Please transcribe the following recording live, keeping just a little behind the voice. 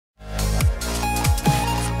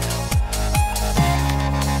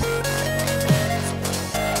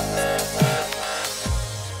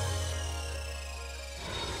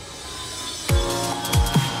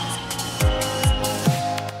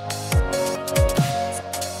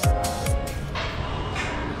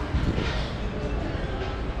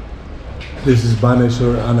This is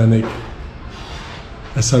Baneshwar Ananik.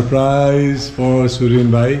 A surprise for Suryan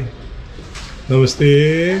Bhai.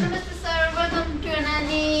 Namaste. Namaste sir, welcome to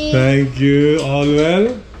Ananik. Thank you. All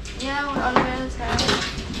well? Yeah, all well sir.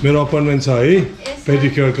 मेरो appointment छ है Yes, sir.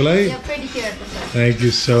 pedicure को लागि. Yeah, pedicure sir. Thank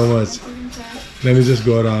you so much. Sir. Let me just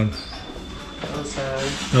go around. Hello, sir.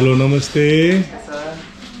 Hello, namaste. Sir.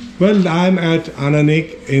 Well, I'm at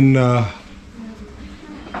Ananik in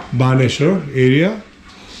Baneshwar area.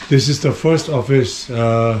 This is the first office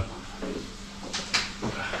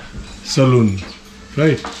saloon,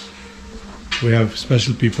 right? We have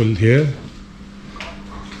special people here.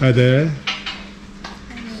 Hi there.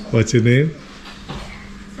 What's your name?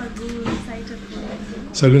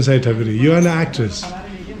 Sargun Sai Thakuri. You are an actress.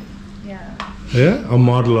 Yeah. Yeah? A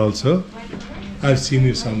model also. I've seen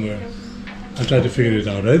you somewhere. I'll try to figure it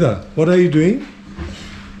out, right? What are you doing?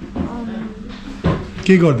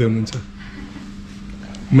 के गर्दै हुनुहुन्छ?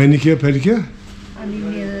 Manicure, pedicure? अनि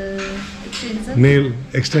nail extension. Nail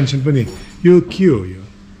extension पनि. यो के हो यो?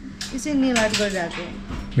 यो चाहिँ nail art गरिरहेको.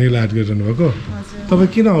 Nail art गरिरहनु भएको? हजुर. तपाईँ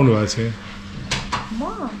किन आउनु भएको छ? म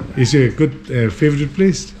Is it a good favorite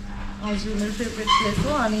place? हजुर मेरो फेभरेट प्लेस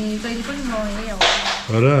हो अनि जहिले पनि म यही आउँछु.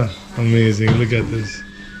 Hara? Amazing. Look at this.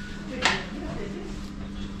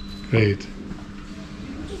 Great.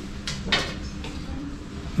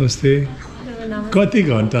 Namaste. कति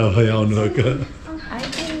घन्टा भयो आउनुभएको? I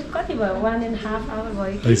think कति भयो 1.5 hour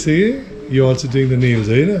भयो I see. You also doing the nails,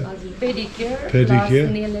 होइन? हजुर pedicure Pedicure.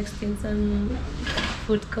 plus nail extension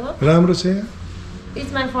foot को. राम्रो छ यहाँ?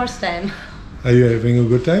 It's my first time. Are you having a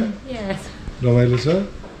good time? Yes. रमाइलो छ?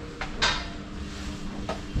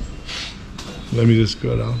 Let me just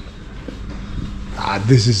go around.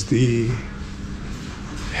 This is the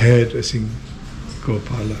hairdressing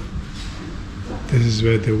parlor. This is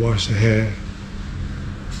where they wash the hair.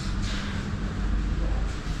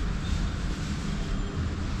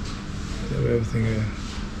 They have everything here.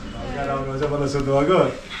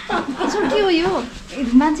 Sir के हो यो?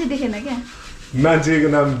 मान्छे देखेन क्या? मान्छेको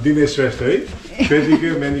नाम दिनेश श्रेष्ठ है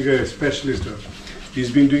पेडिक्योर म्यानिक्योर स्पेशलिस्ट हो He's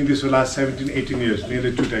been doing this for the last 17-18 years,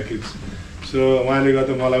 nearly 2 decades. So उहाँले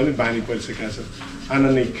गर्दा मलाई पनि बानी परिसकेको छ.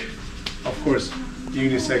 Ananik, of course,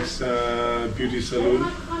 unisex beauty salon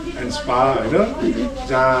and spa हैन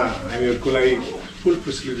जहाँ हामीहरुको लागि फुल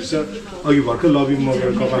फेसिलिटी छ. अघि भर्खर लबी मगर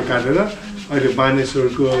कपाल काटेर अहिले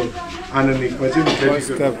बानेश्वरको Ananikमा चाहिँ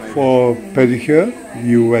pedicure. Step for pedicure,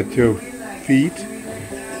 you wet your feet.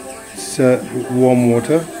 Warm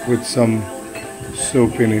water with some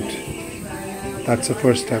soap in it. That's the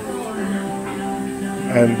first step.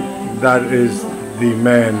 And that is the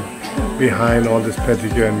man behind all this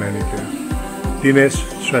pedicure and manicure. Dinesh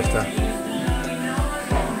Shrestha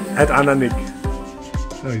at Ananik.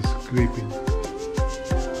 Oh, he's creeping.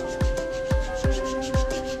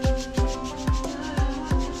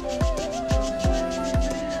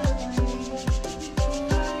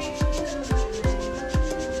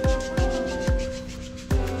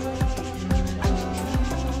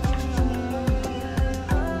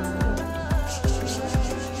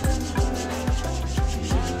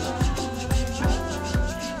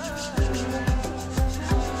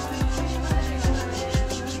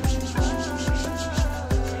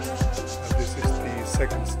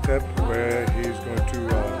 Second step where he is going to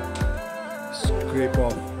scrape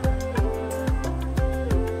off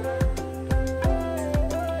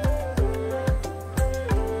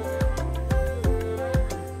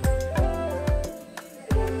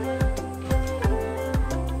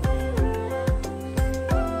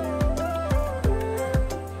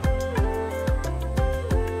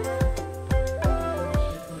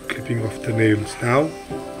clipping off the nails. Now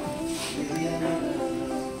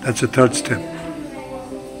that's the third step.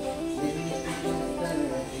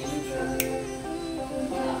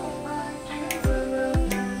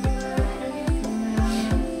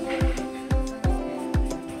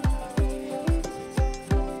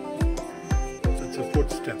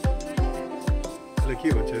 Step. Like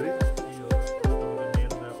you, Jerry.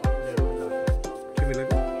 Give me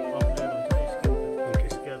like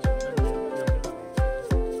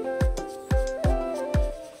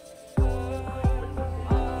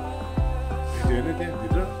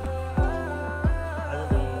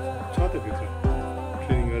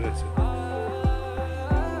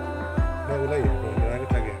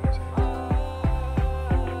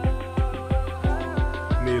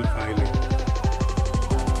nail filing.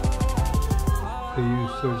 They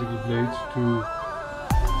use surgical blades to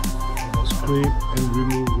scrape and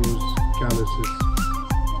remove those calluses.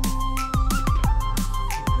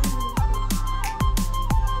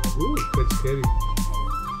 Ooh, that's scary.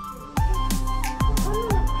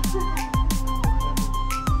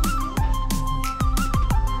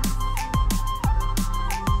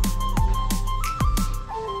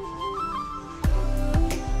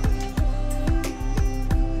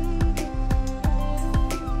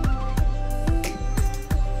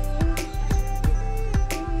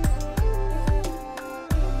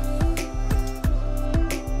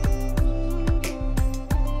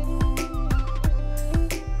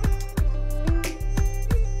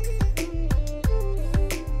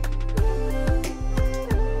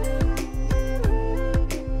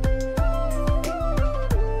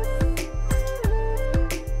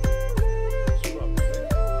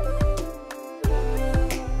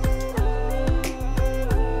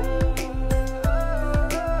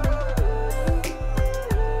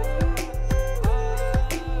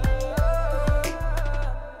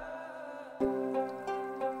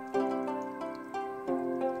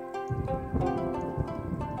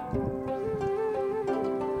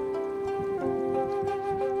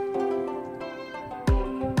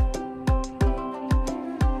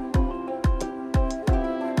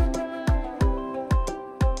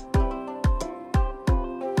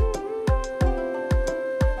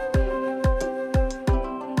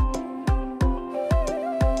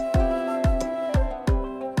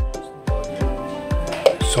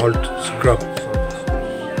 Salt scrub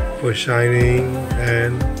for shining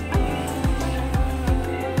and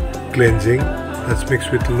cleansing. That's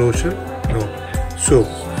mixed with lotion. No, soap.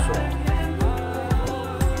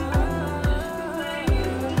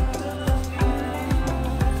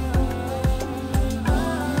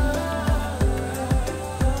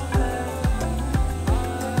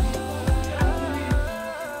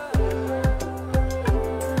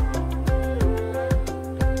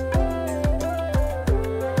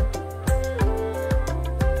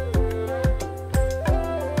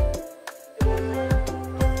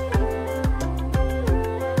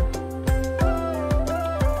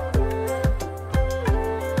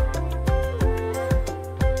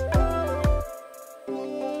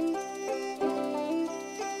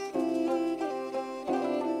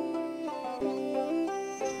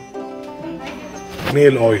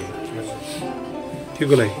 Nail oil. के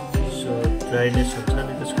को लागि? So dryness हुन्छ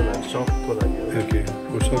नि त्यसको लागि softको लागि. Okay.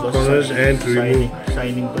 For soft corners and to remove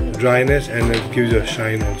shining पनि. dryness and it gives a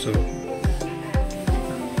shine also.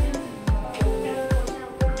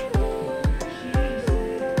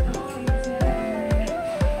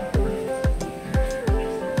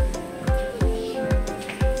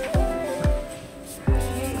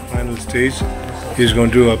 Final stage, he's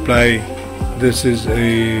going to apply. This is a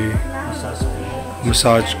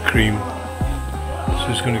massage cream. So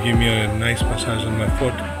it's going to give me a nice massage on my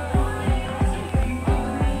foot.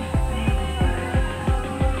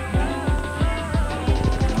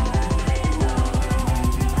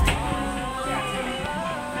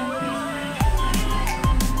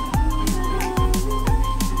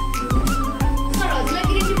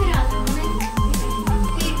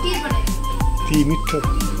 Tea mitto.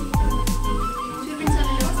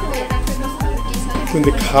 कुन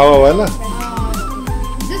खावा वाला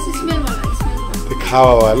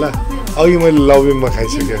खावा वाला अघि मैले लभिङमा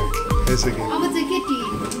खाइसकेँ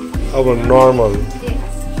अब normal